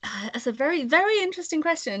a very, very interesting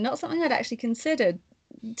question. Not something I'd actually considered,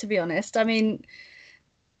 to be honest. I mean,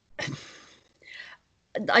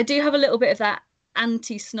 I do have a little bit of that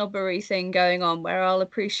anti-snobbery thing going on where I'll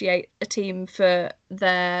appreciate a team for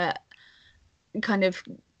their kind of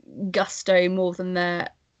gusto more than their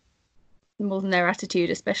attitude,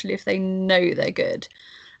 especially if they know they're good.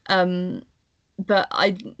 But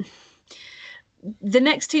the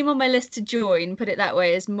next team on my list to join, put it that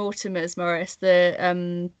way, is Mortimer's Morris,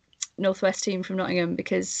 the Northwest team from Nottingham,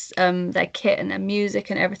 because their kit and their music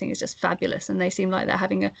and everything is just fabulous, and they seem like they're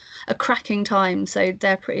having a cracking time, so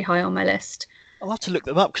they're pretty high on my list. I'll have to look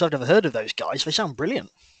them up because I've never heard of those guys. They sound brilliant.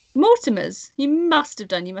 Mortimer's, you must have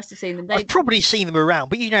seen them. I've probably seen them around,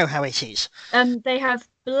 but you know how it is. They have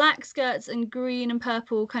black skirts and green and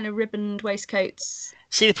purple kind of ribboned waistcoats.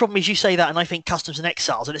 See, the problem is you say that and I think Customs and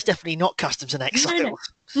Exiles, and it's definitely not Customs and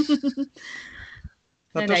Exiles.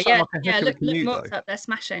 That does sound like a heck of a Look commute, Morts though. up, they're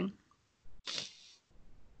smashing.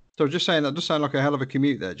 So just saying, that does sound like a hell of a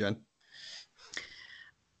commute there, Jen.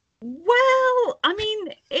 Well, I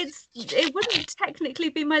mean, it wouldn't technically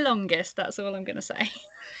be my longest. That's all I'm going to say.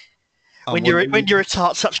 When you're a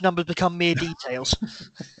tart, such numbers become mere details.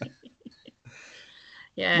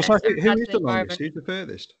 Yeah. Well, so it's a who is bad the longest? environment. Who's the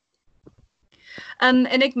furthest?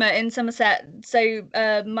 Enigma in Somerset. So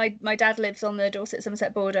my dad lives on the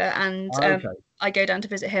Dorset-Somerset border, and Okay. I go down to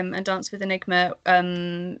visit him and dance with Enigma,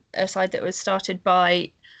 a side that was started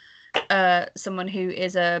by someone who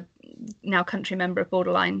is a now country member of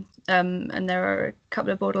Borderline, and there are a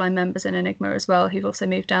couple of Borderline members in Enigma as well who've also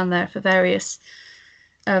moved down there for various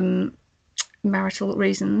marital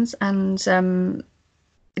reasons, and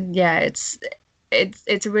yeah, it's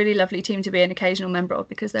a really lovely team to be an occasional member of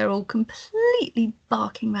because they're all completely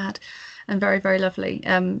barking mad and very, very lovely.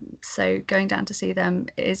 So going down to see them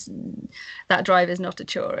that drive is not a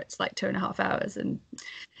chore. It's like 2.5 hours, and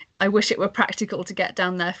I wish it were practical to get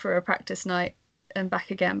down there for a practice night and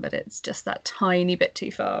back again, but it's just that tiny bit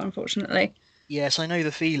too far, unfortunately. Yes, I know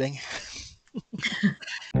the feeling.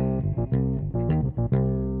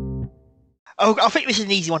 Oh, I think this is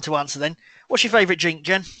an easy one to answer then. What's your favourite drink,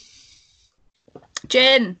 Jen?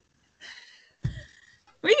 Gin.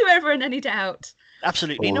 Were you ever in any doubt?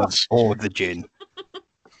 Absolutely not. Or the gin.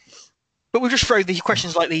 But we'll just throw these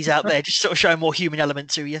questions like these out there, just sort of show a more human element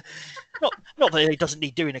to you. Not that it doesn't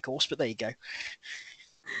need doing, of course, but there you go.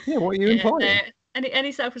 Yeah, what are you implying?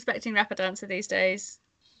 Any self-respecting rapper dancer these days.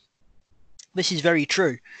 This is very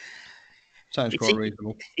true. Sounds quite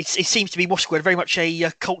reasonable. It seems to be Moscow very much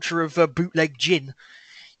a culture of bootleg gin,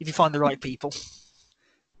 if you find the right people.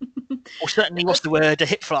 Or certainly, what's the word? A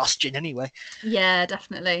hip flask gin, anyway. Yeah,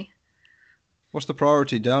 definitely. What's the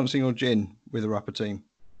priority, dancing or gin with a rapper team?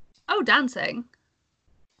 Oh, dancing.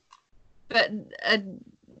 But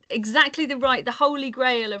exactly the right. The holy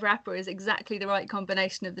grail of rapper is exactly the right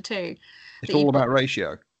combination of the two. It's all about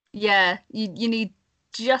ratio. Yeah, you need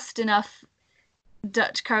just enough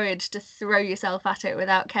Dutch courage to throw yourself at it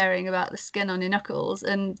without caring about the skin on your knuckles,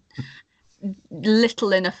 and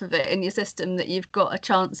little enough of it in your system that you've got a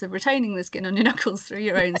chance of retaining the skin on your knuckles through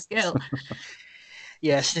your own skill.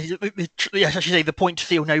 Yes, I should say the point to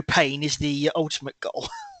feel no pain is the ultimate goal.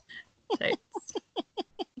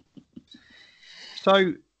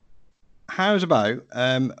 So, how's about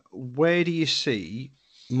where do you see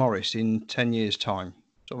Morris in 10 years' time?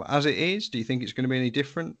 So, as it is, do you think it's going to be any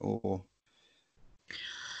different, or?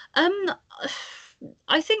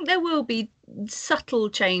 I think there will be subtle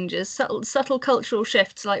changes, subtle cultural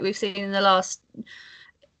shifts, like we've seen in the last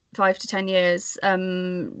 5 to 10 years,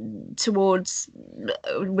 towards,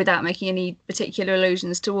 without making any particular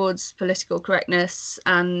allusions, towards political correctness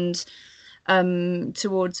and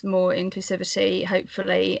towards more inclusivity,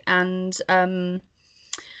 hopefully. And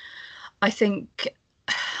I think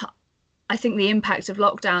the impact of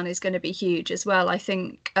lockdown is going to be huge as well. I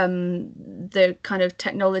think the kind of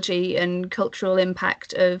technology and cultural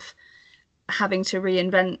impact of having to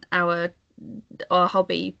reinvent our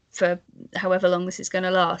hobby for however long this is going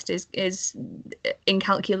to last is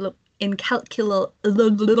incalculable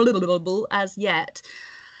as yet.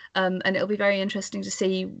 And it'll be very interesting to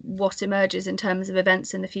see what emerges in terms of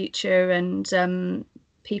events in the future, and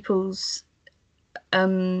people's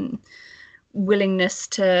willingness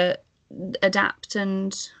to adapt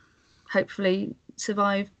and hopefully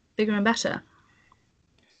survive bigger and better.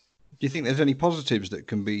 Do you think there's any positives that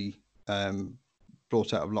can be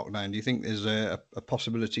brought out of lockdown? Do you think there's a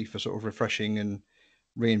possibility for sort of refreshing and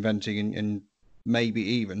reinventing and maybe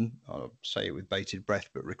even, I'll say it with bated breath,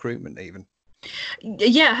 but recruitment even?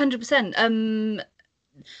 Yeah, 100%.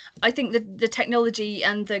 I think that the technology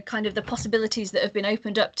and the kind of the possibilities that have been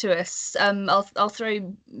opened up to us, I'll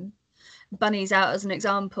throw bunnies out as an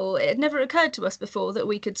example. It had never occurred to us before that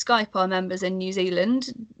we could Skype our members in New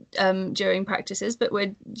Zealand during practices, but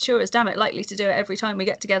we're sure as damn it likely to do it every time we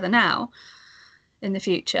get together now in the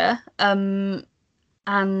future. And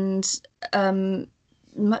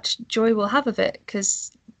much joy we'll have of it,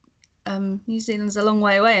 because New Zealand's a long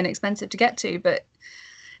way away and expensive to get to, but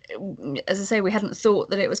as I say, we hadn't thought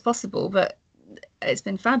that it was possible, but it's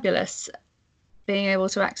been fabulous being able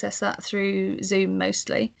to access that through Zoom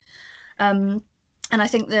mostly. And I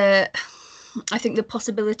think the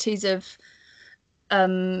possibilities of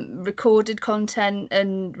recorded content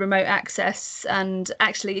and remote access, and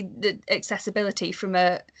actually the accessibility from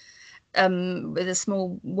with a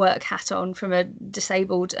small work hat on from a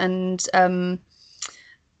disabled and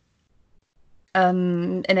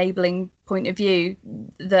enabling point of view,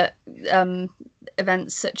 that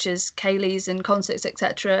events such as Kaylee's and concerts,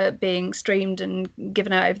 etc., being streamed and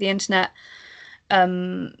given out over the internet,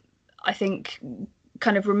 I think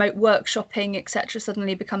kind of remote workshopping, etc.,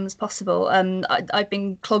 suddenly becomes possible. I've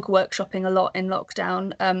been clog workshopping a lot in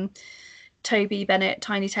lockdown. Toby Bennett,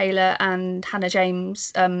 Tiny Taylor, and Hannah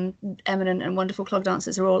James, eminent and wonderful clog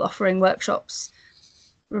dancers, are all offering workshops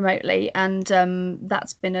remotely, and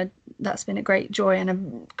that's been a great joy and a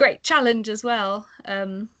great challenge as well.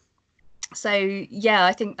 So yeah,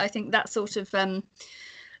 I think that sort of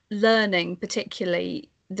learning, particularly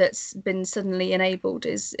that's been suddenly enabled,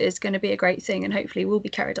 is going to be a great thing, and hopefully will be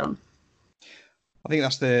carried on. I think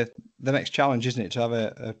that's the next challenge, isn't it? To have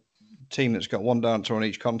a team that's got one dancer on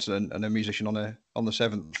each continent and a musician on the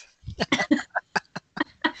seventh.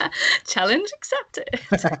 Challenge accepted.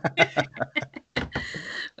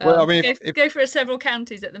 Well, I mean, go for several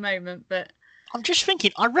counties at the moment, but I'm just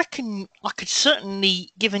thinking, I reckon I could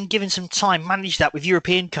certainly, given some time, manage that with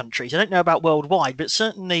European countries. I don't know about worldwide, but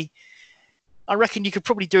certainly I reckon you could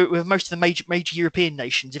probably do it with most of the major European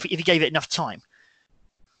nations if you gave it enough time.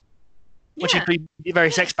 Which include the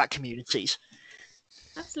various expat communities.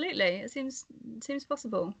 Absolutely, it seems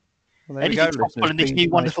possible. Well, there we go, possible in this new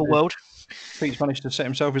wonderful world. Pete's managed to set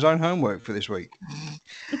himself his own homework for this week.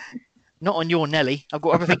 Not on your Nelly. I've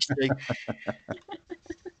got other things to do.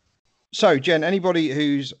 So, Jen, anybody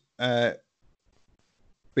who's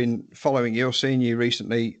been following you or seen you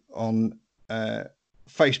recently on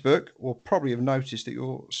Facebook will probably have noticed that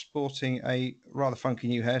you're sporting a rather funky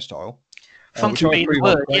new hairstyle. Funky being the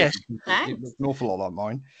word, yes. It looks an awful lot like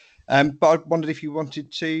mine. But I wondered if you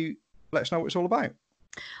wanted to let us know what it's all about.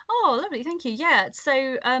 Oh, lovely. Thank you. Yeah.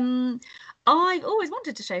 So I've always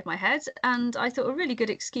wanted to shave my head, and I thought a really good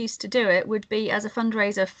excuse to do it would be as a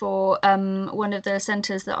fundraiser for one of the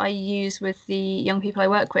centres that I use with the young people I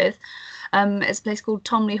work with. It's a place called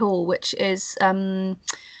Tomley Hall, which is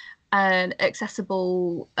an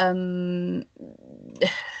accessible,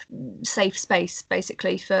 safe space,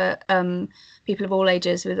 basically, for people of all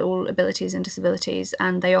ages with all abilities and disabilities,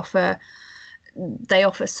 and they offer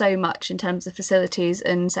so much in terms of facilities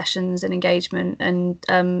and sessions and engagement,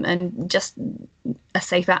 and just a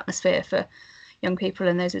safe atmosphere for young people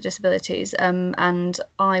and those with disabilities. And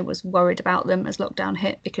I was worried about them as lockdown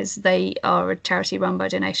hit, because they are a charity run by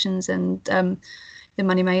donations and the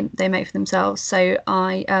money they make for themselves. So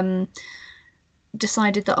I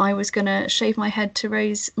decided that I was going to shave my head to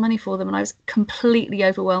raise money for them, and I was completely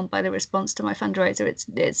overwhelmed by the response to my fundraiser.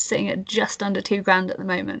 It's sitting at just under £2,000 at the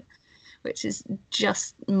moment, which is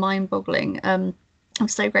just mind-boggling. I'm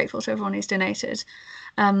so grateful to everyone who's donated,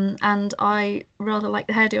 and I rather like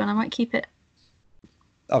the hairdo, and I might keep it.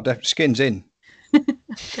 Oh, definitely. Skin's in.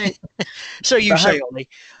 Okay. So you say, Ollie.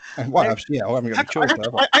 Well, yeah, I haven't got a choice there.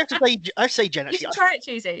 I have to say, Jen, You actually, should try it,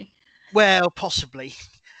 Cheesy. well, possibly,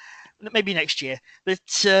 maybe next year. But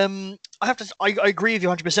I agree with you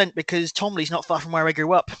 100%, because Tomley's not far from where I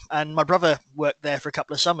grew up, and my brother worked there for a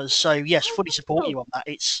couple of summers. So yes, fully support you on that.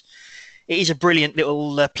 It is a brilliant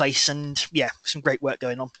little place, and yeah, some great work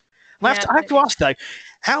going on. I have to ask though,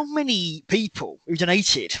 how many people who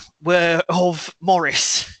donated were of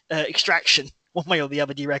Morris extraction, one way or the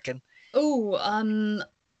other? Do you reckon? Oh,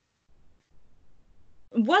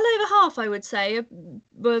 well over half, I would say,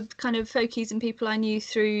 were kind of folkies and people I knew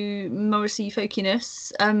through Morrissey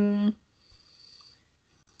folkiness.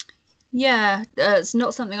 Yeah, it's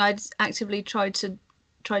not something I'd actively tried to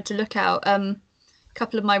look out. A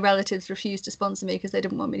couple of my relatives refused to sponsor me because they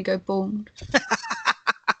didn't want me to go bald.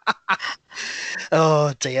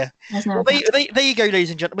 Oh dear. No, well, there you go, ladies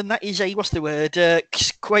and gentlemen. That is a, what's the word,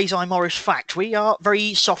 quasi Morris fact. We are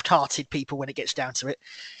very soft-hearted people when it gets down to it.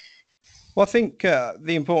 Well, I think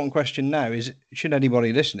the important question now is, should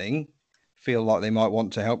anybody listening feel like they might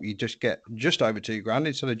want to help you just get just over £2,000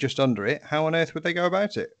 instead of just under it, how on earth would they go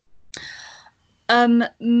about it?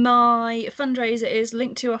 My fundraiser is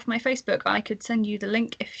linked to off my Facebook. I could send you the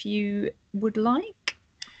link if you would like.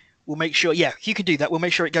 We'll make sure, yeah, you can do that. We'll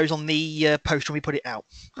make sure it goes on the post when we put it out.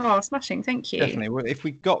 Oh, smashing. Thank you. Definitely. Well, if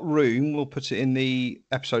we've got room, we'll put it in the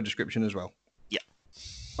episode description as well. Yeah.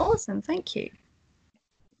 Awesome. Thank you.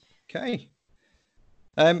 Okay.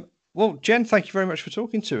 Well, Jen, thank you very much for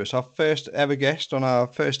talking to us. Our first ever guest on our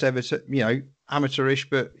first ever, amateurish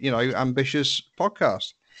but, ambitious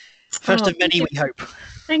podcast. First of many, we hope.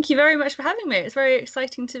 Thank you very much for having me. It's very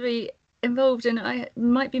exciting to be involved, and I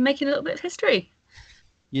might be making a little bit of history.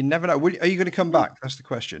 You never know. Are you going to come back? That's the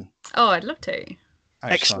question. Oh, I'd love to.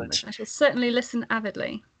 Excellent. I shall certainly listen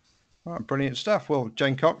avidly. All right, brilliant stuff. Well,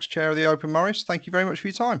 Jane Cox, Chair of the Open Morris, thank you very much for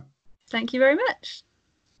your time. Thank you very much.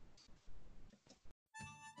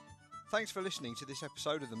 Thanks for listening to this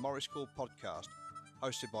episode of the Morris Call podcast,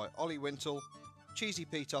 hosted by Ollie Wintle, Cheesy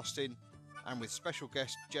Pete Austin, and with special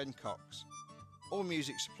guest Jen Cox. All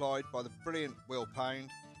music supplied by the brilliant Will Pound.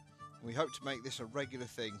 And we hope to make this a regular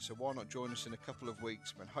thing, so why not join us in a couple of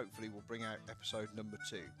weeks when hopefully we'll bring out episode number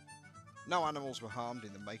 2. No animals were harmed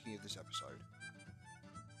in the making of this episode.